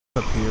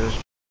up here.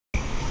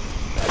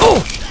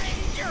 Oh!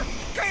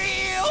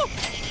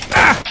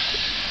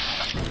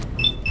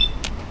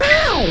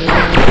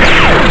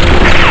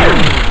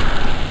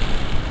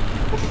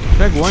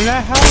 Did I go in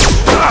that house?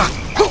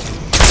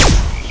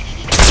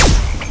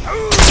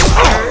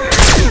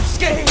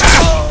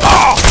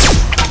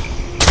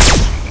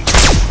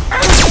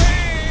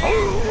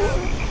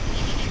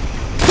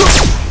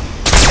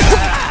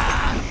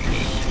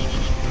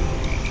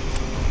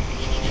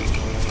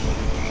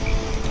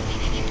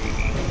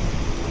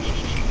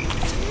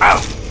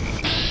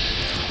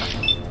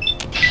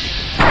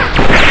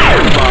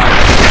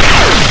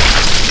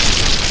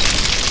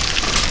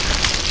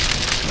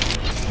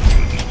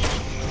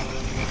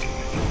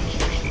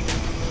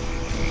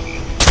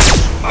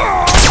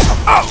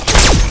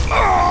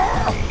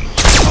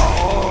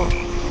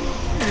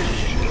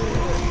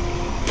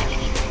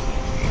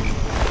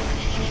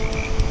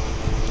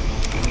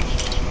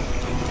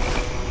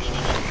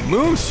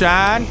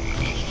 Moonshine.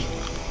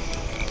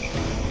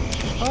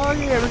 Oh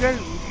yeah,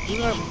 we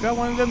got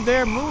one of them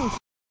there. Moonshine.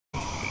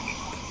 Can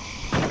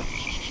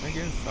I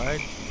get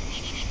inside?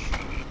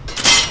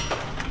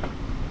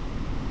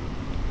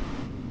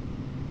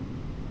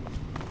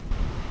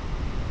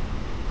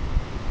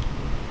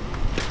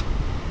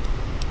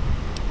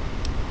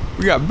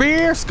 We got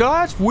beer,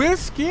 scotch,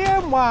 whiskey,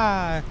 and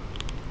wine.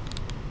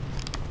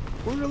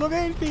 We're gonna look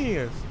at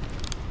this.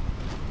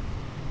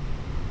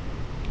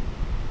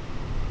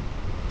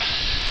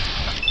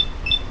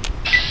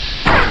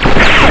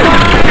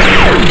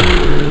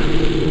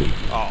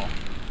 Oh.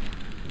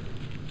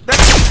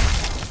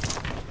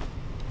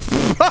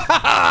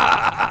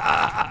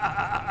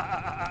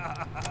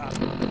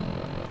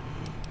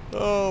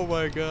 Oh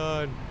my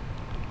god.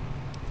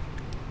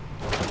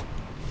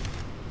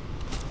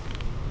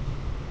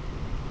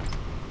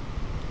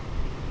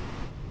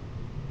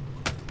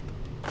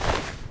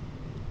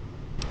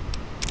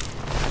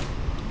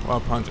 Well,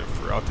 punch it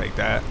for. I'll take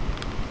that.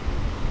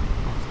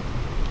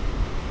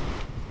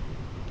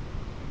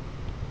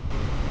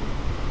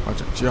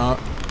 Bunch of junk.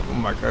 Oh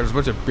my god, there's a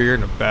bunch of beer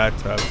in the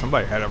bathtub.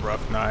 Somebody had a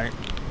rough night.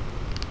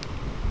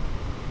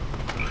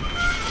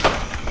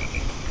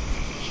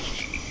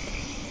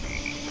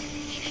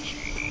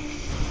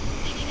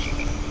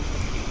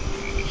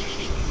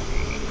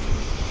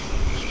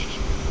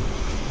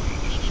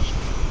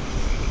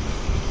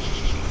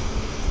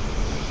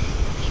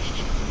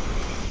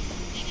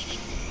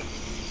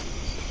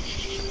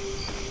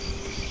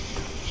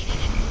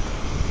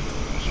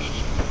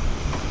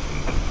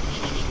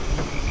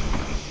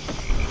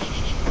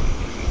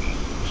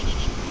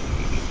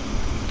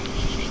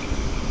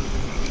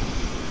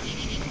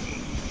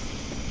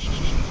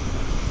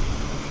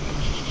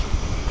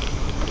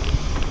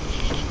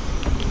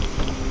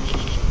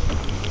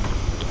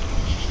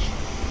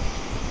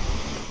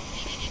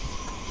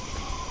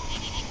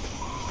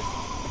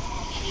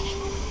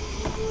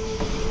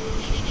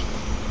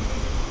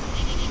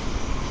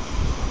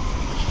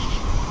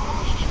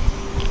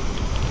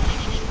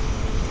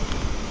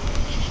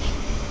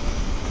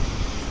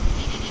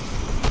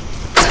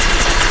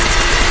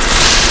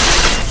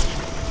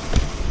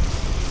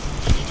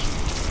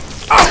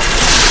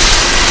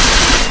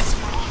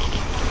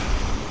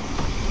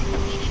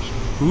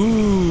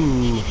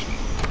 Ooh.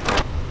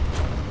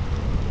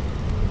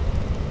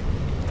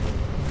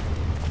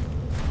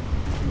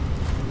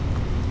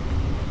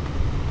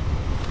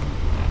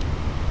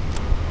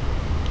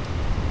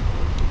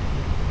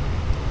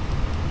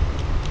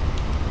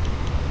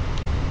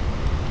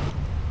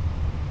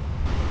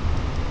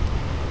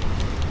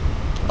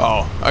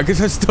 Oh, I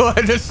guess I still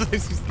had to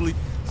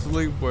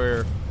sleep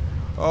where.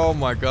 Oh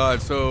my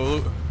god, so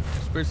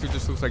this basically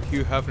just looks like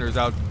Hugh Hefner's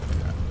out.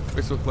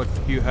 Basically looks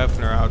like Hugh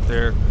Hefner out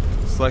there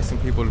slicing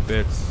people to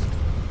bits.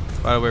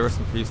 By the way, rest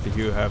in peace to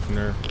Hugh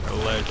Hefner, a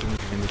legend in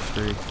the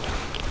industry.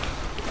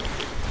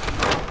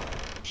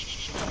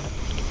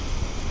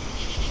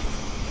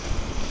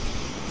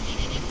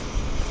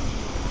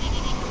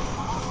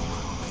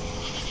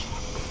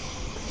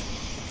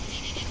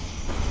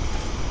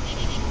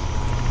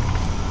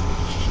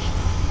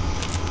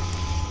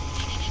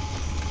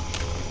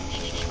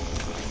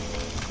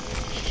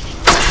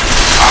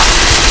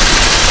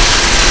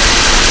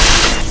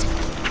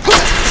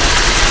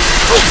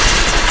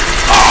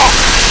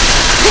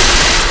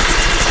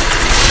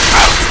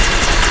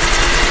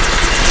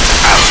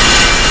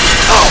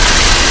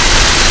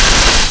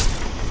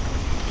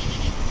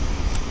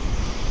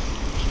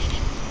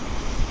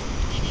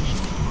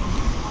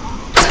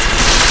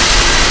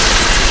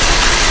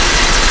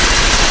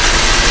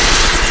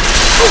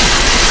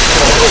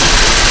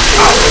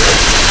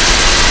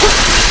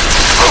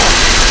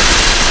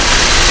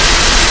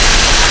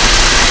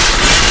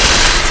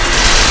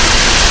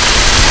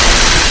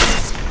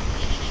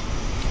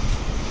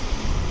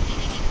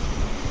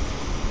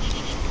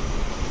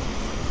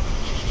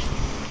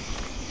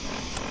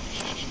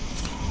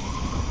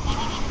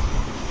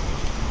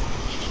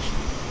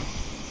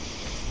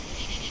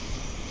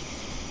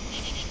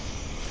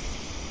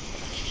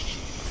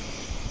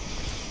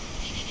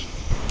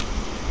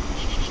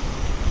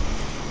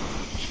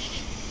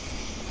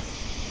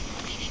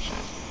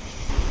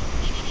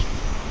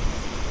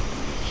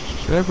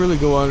 Did I really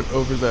go on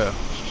over the...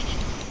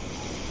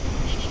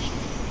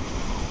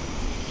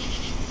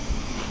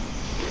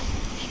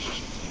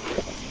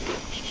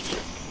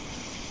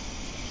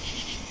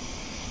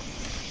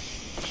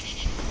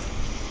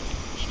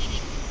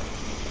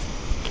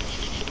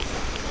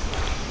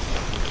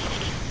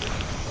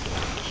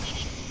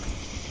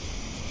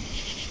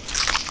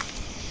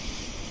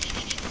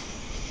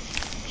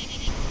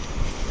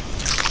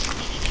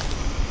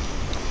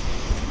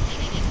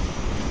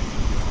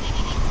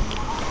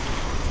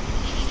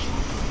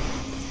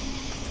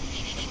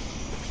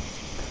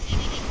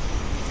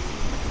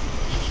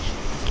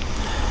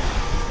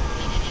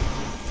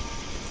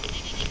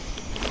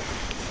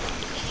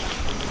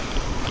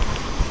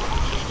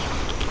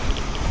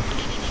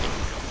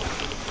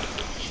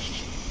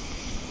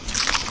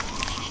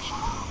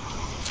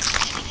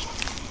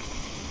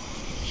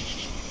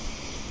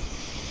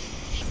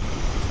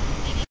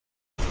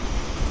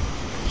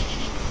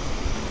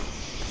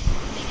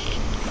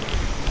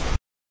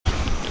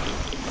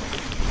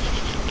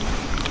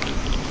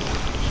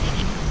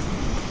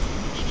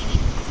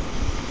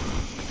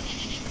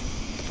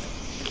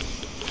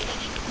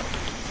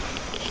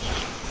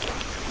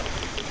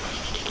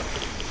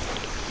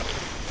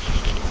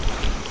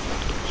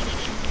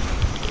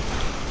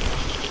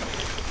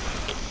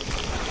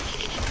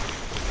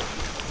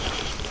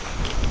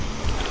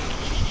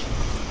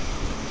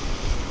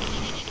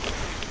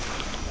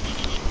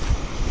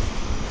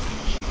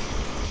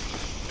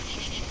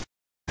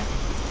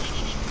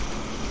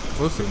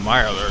 Mostly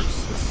Mirelurks,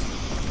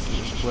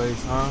 this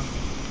place, huh?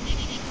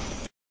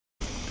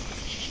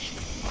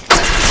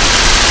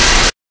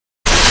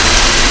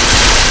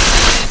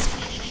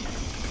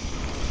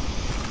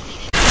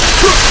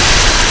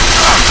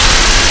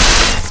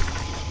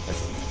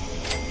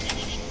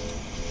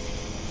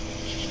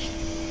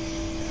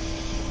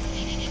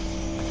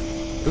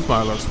 This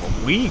Mirelurks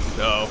for weak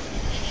though.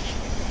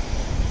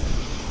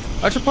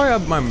 I should probably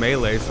have my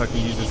melee so I can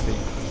use this thing.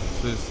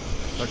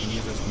 So I can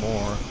use this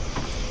more.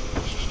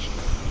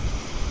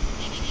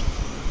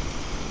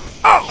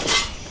 Oh!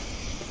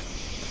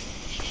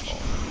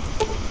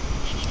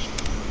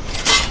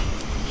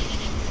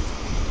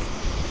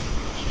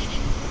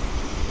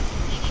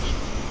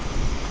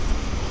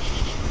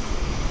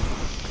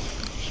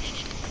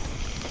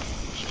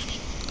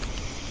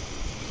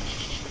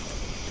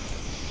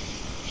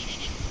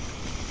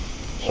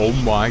 Oh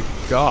my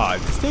god.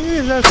 This thing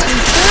is actually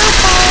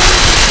terrifying!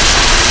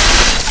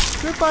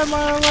 Goodbye,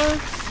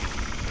 Mirelurks.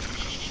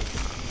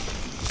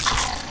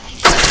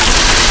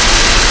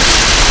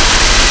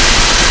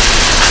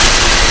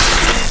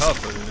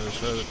 Tougher than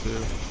this other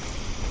two.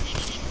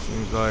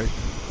 Seems like.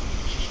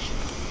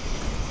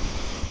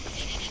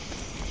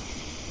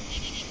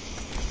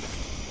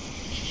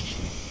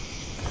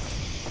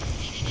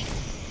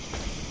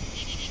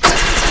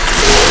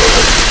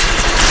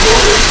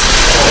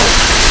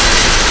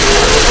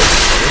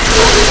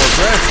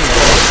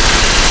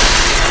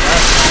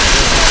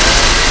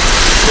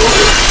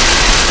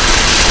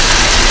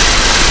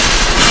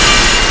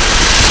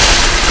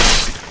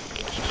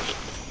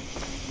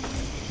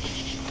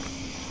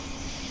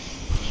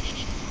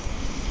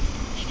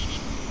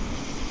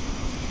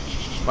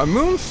 My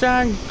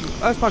moonshine,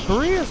 that's my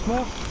career,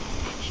 small.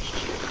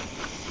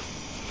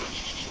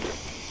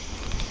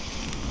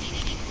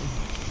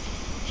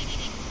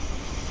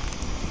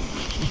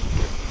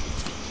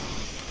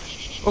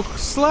 Oh,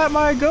 slap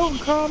my goat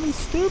and call me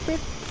stupid.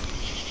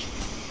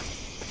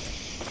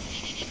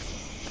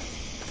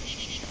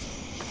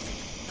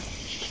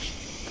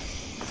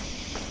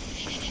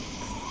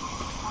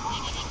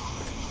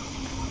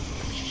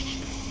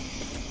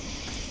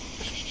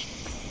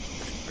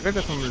 I think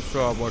that's from the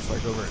show I watched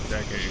like over a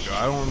decade ago.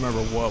 I don't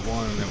remember what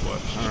one it was.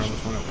 I don't know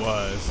which one it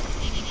was.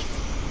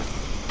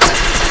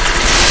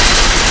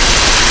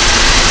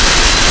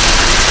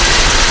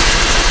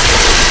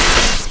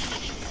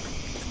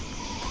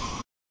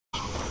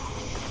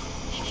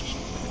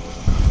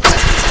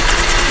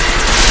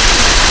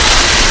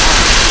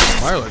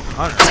 Mirelurk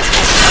Hunter.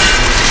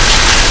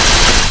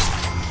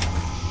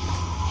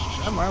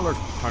 That Mirelurk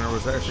Hunter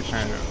was actually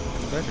kind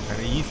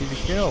of easy to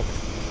kill.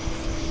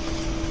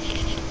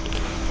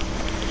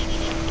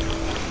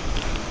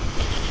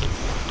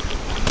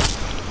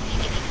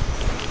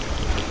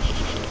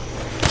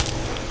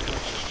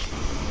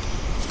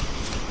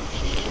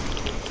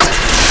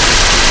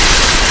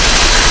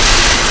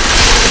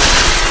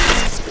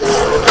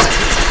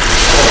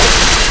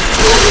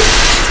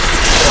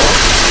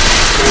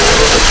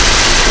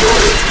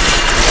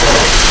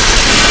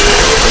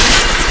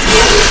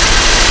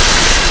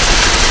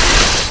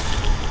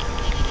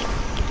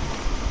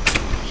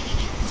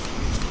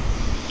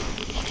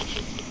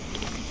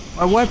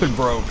 My weapon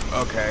broke.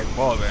 Okay,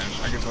 well then,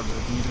 I guess I'll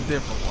just use a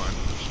different one.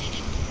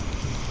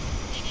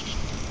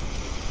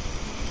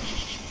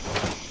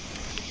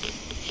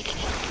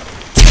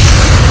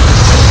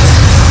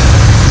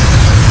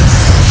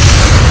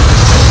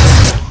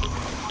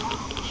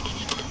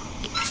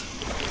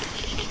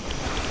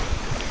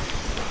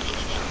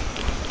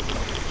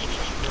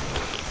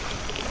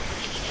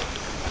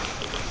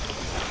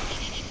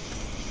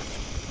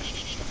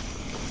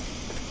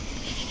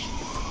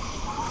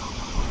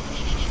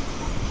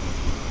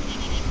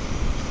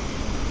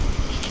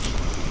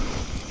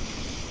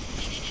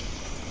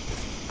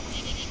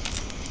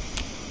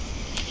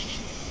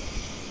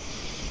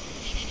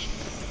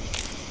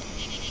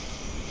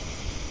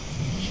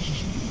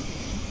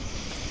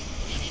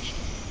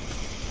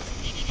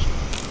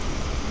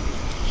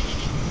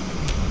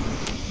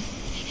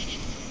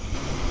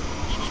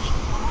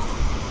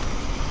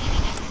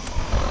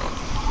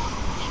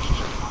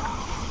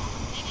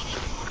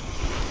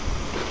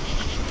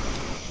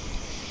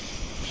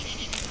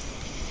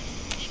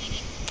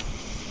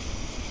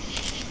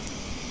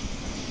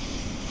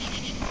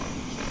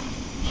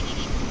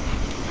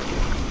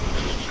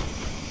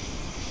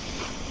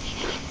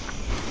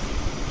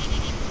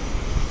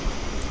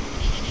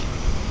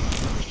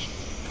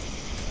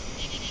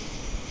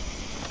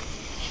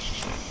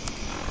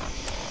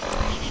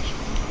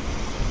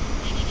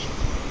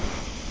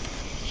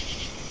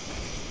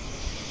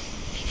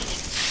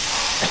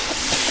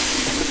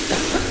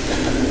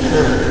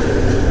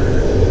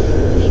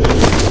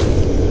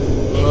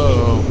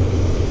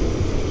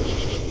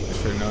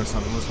 know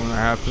something was going to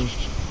happen.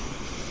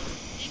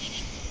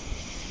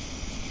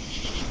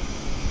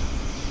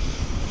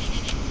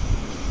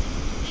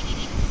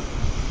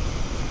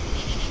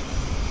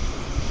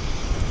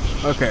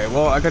 Okay,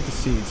 well, I got the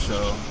seed,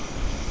 so...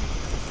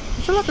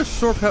 Is there like a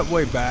shortcut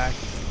way back?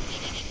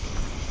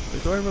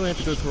 Like, do I really have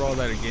to go through all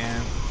that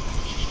again?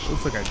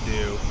 Looks like I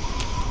do.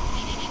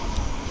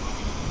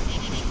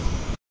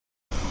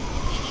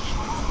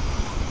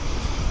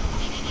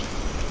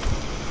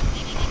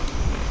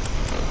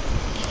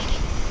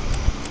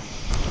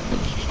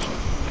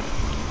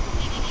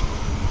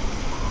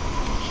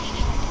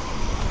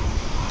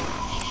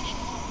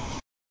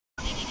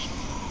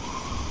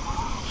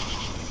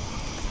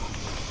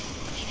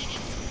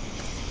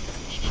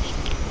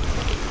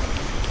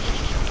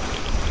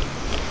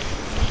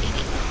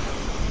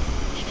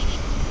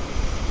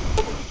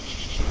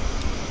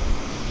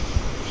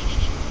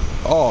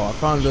 Oh, I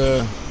found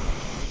a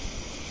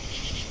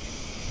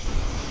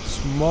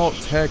Small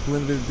Tech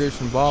limited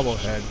edition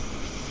bobblehead.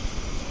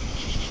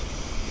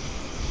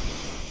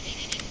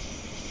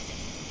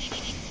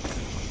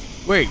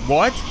 Wait,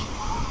 what?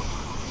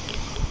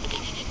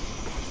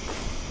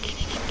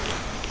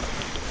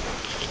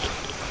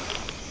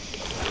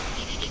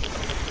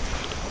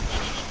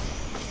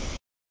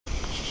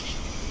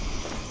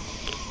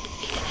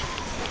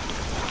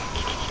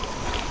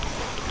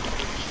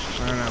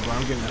 I don't know, but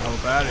I'm getting the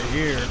hell out of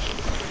here.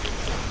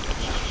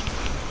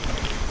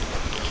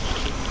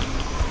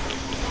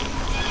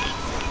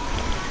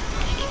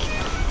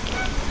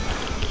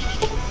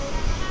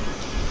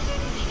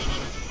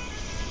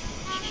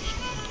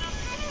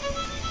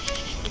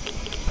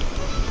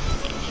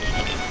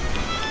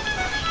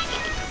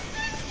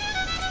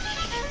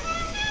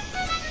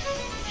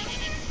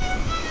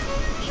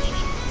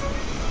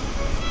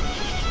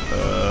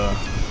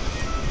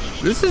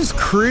 This is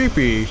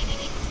creepy.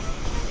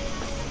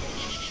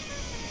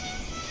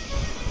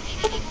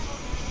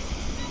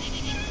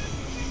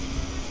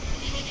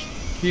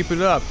 Keep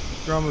it up.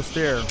 You're almost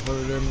there.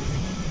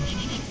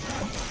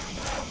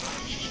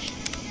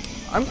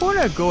 I'm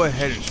going to go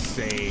ahead and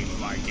save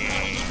my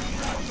game.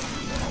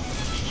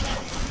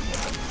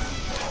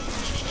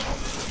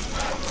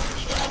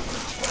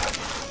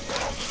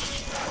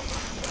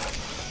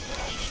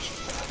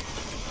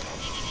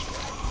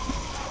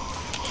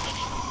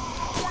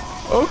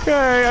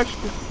 Okay.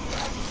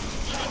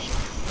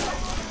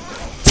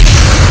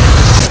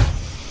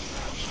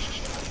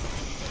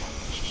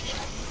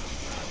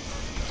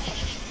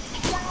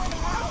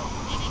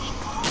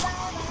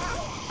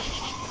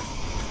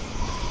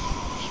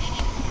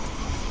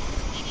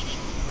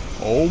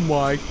 Oh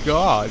my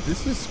god,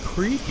 this is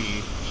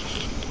creepy.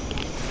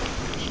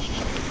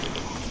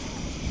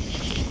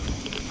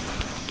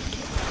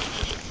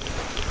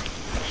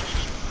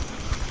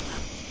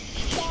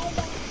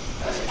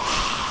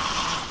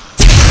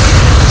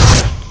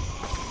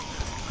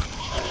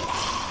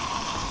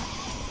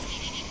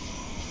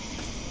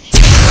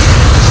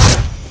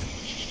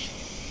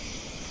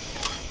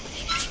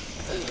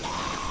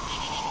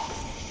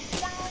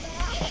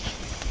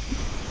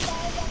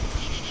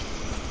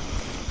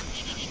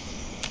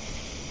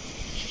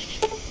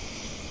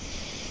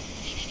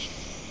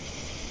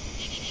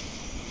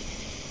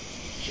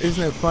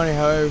 Isn't it funny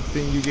how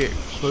everything you get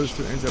close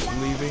to ends up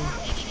leaving?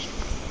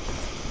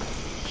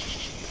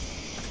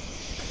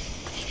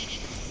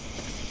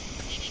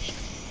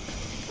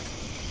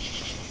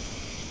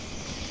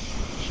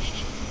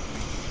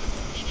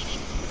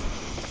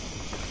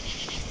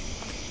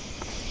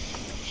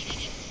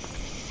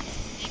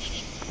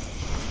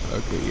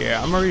 Okay,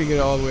 yeah, I'm ready to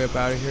get all the way up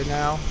out of here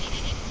now.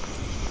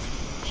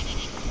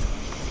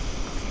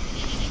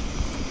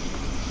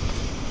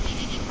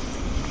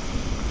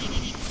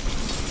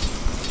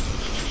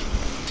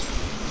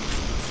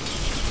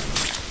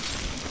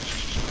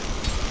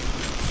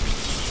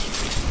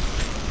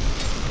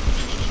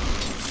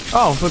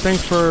 Oh, so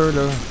thanks for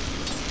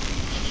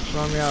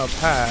showing me out a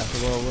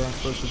path where I'm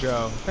supposed to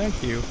go.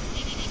 Thank you.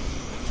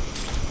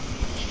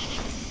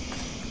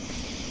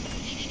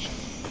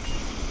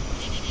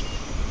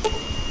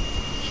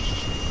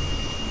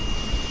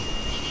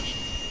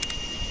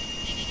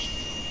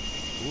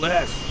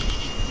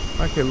 Less.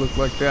 My kid looked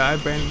like that. I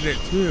abandoned it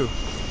too.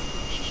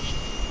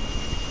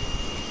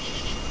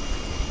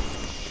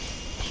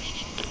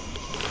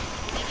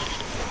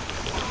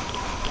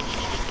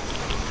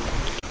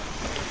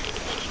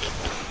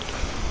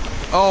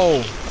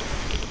 Oh.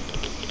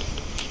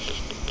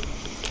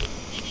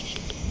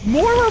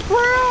 Moira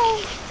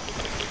Brown!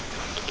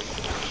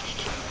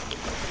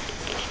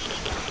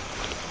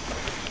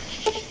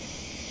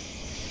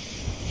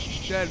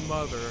 Dead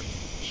mother.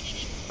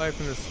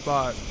 Life in a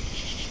spot.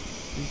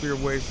 Nuclear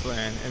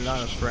wasteland and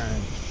not a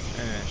friend.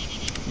 And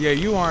yeah,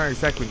 you aren't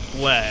exactly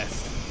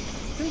blessed.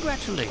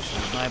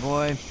 Congratulations, my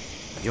boy.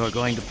 You're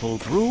going to pull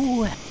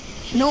through.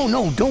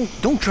 No,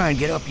 don't try and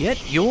get up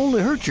yet. You'll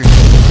only hurt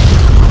yourself.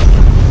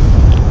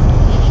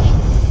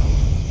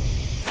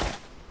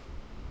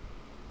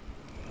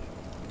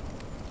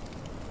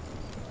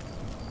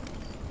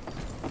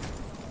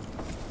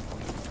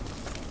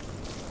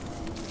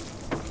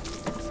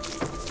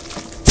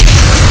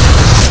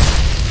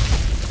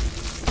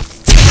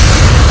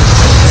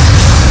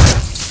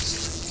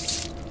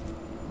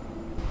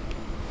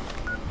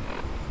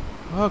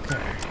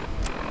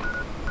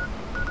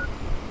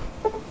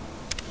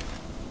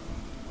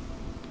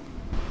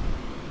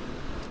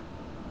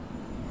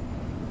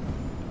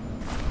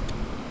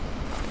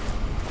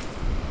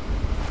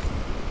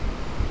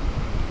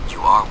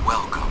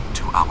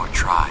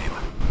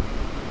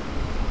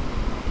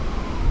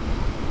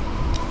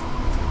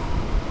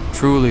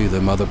 Truly, the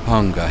Mother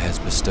Punga has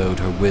bestowed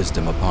her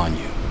wisdom upon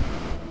you,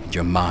 and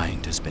your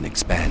mind has been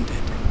expanded.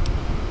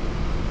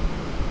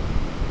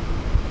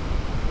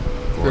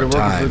 For a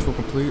time,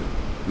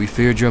 we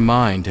feared your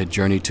mind had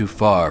journeyed too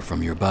far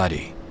from your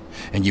body,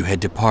 and you had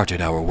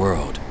departed our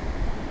world.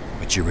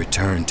 But you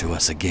returned to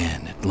us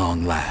again at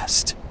long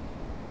last.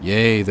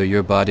 Yea, though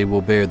your body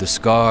will bear the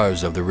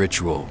scars of the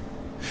ritual,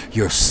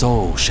 your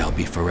soul shall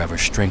be forever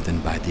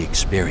strengthened by the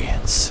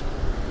experience.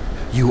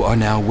 You are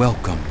now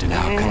welcomed in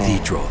our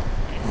cathedral.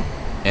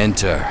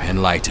 Enter,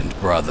 enlightened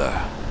brother.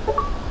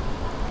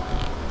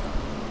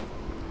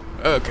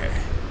 Okay.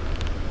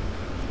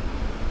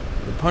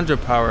 The Punja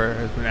power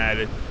has been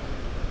added.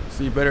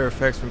 See better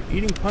effects from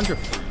eating Punja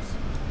fruits.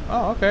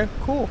 Oh, okay,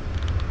 cool.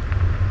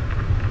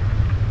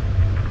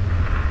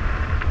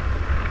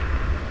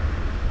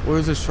 What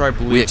does this tribe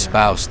believe? We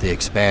espouse the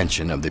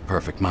expansion of the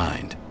perfect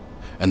mind,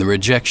 and the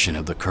rejection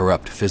of the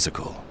corrupt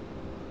physical.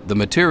 The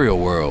material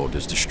world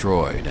is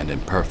destroyed and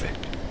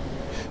imperfect.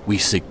 We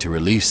seek to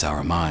release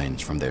our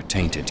minds from their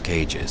tainted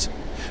cages,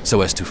 so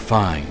as to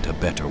find a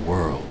better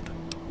world.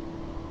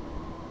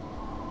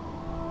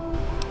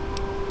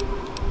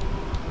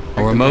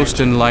 Our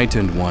most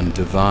enlightened one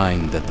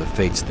divined that the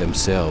fates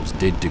themselves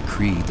did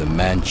decree the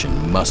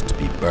mansion must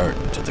be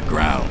burnt to the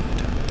ground.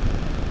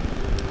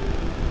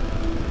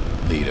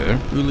 Leader?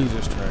 Who leads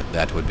this tribe?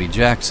 That would be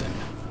Jackson,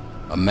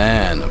 a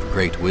man of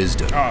great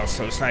wisdom. Oh,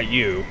 so it's not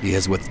you. He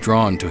has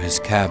withdrawn to his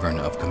cavern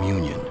of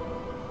communion,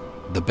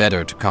 the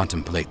better to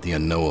contemplate the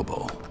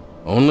unknowable.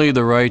 Only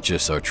the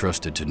righteous are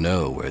trusted to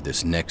know where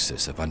this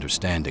nexus of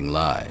understanding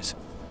lies.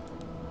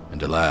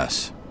 And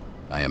alas,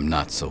 I am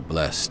not so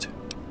blessed.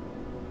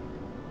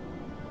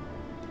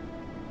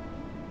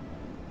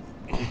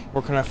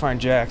 Where can I find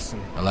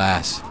Jackson?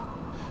 Alas,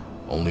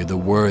 only the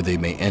worthy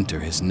may enter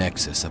his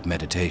nexus of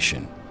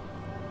meditation.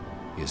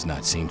 He has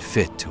not seen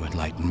fit to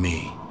enlighten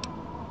me.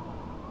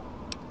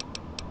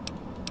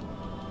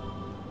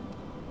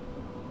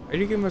 Why do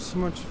you give us so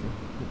much?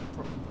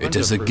 It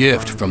is a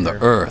gift from the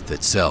earth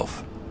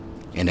itself,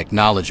 in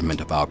acknowledgement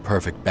of our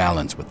perfect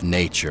balance with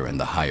nature and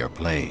the higher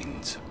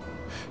planes.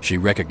 She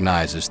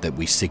recognizes that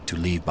we seek to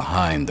leave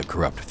behind the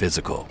corrupt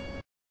physical.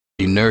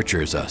 She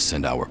nurtures us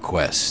in our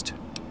quest.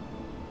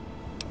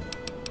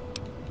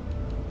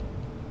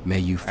 May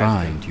you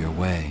find your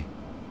way.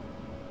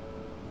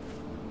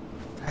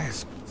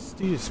 This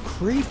dude is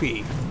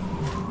creepy.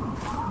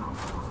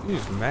 This dude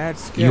is mad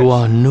sketch. You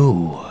are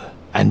new,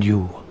 and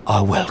you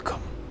are welcome.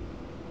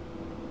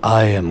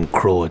 I am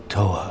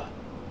Croatoa.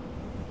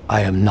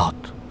 I am not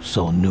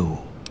so new.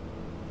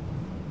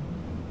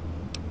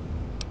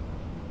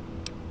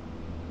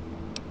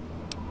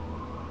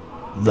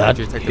 That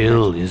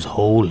hill is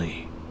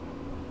holy.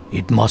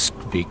 It must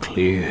be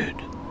cleared.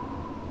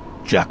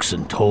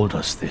 Jackson told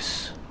us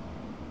this.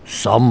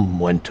 Some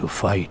went to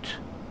fight.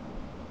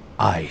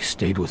 I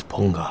stayed with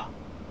Punga.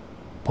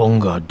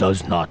 Punga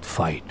does not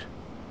fight.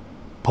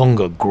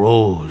 Punga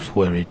grows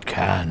where it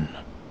can.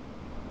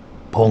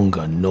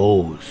 Punga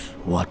knows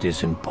what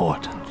is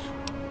important.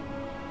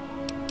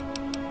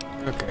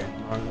 Okay,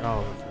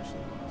 I'll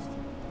officially lost.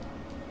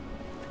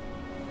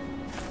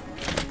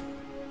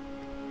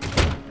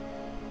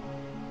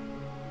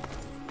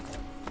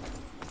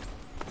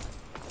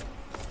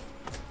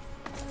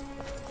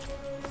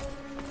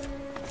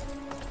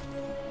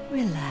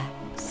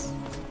 Relax.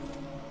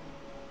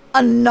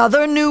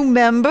 Another new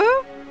member?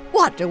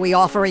 What, are we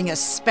offering a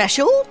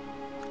special?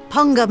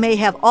 Punga may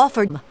have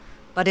offered,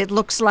 but it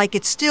looks like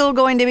it's still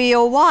going to be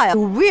a while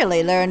to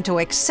really learn to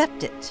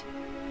accept it.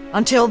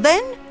 Until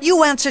then,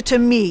 you answer to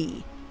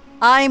me.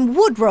 I'm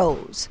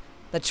Woodrose,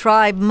 the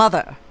tribe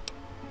mother.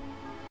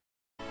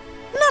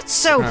 Not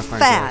so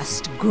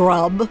fast,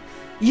 grub.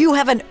 You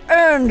haven't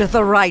earned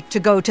the right to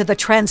go to the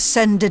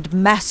Transcended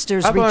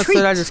Master's retreat.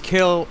 I just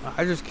kill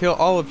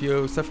all of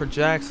you except for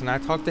Jackson. I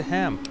talked to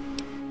him.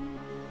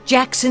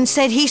 Jackson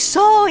said he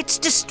saw its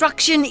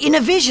destruction in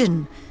a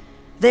vision.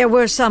 There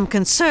were some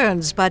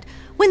concerns, but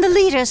when the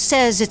leader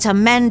says it's a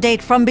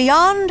mandate from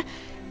beyond,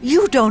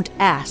 you don't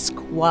ask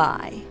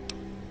why.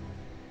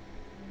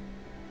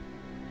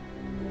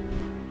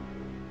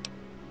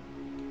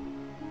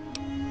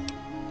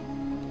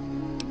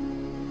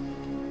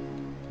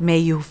 May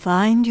you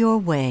find your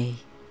way.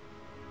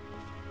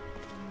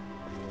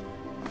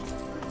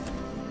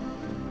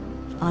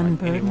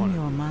 Unburden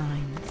your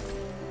mind.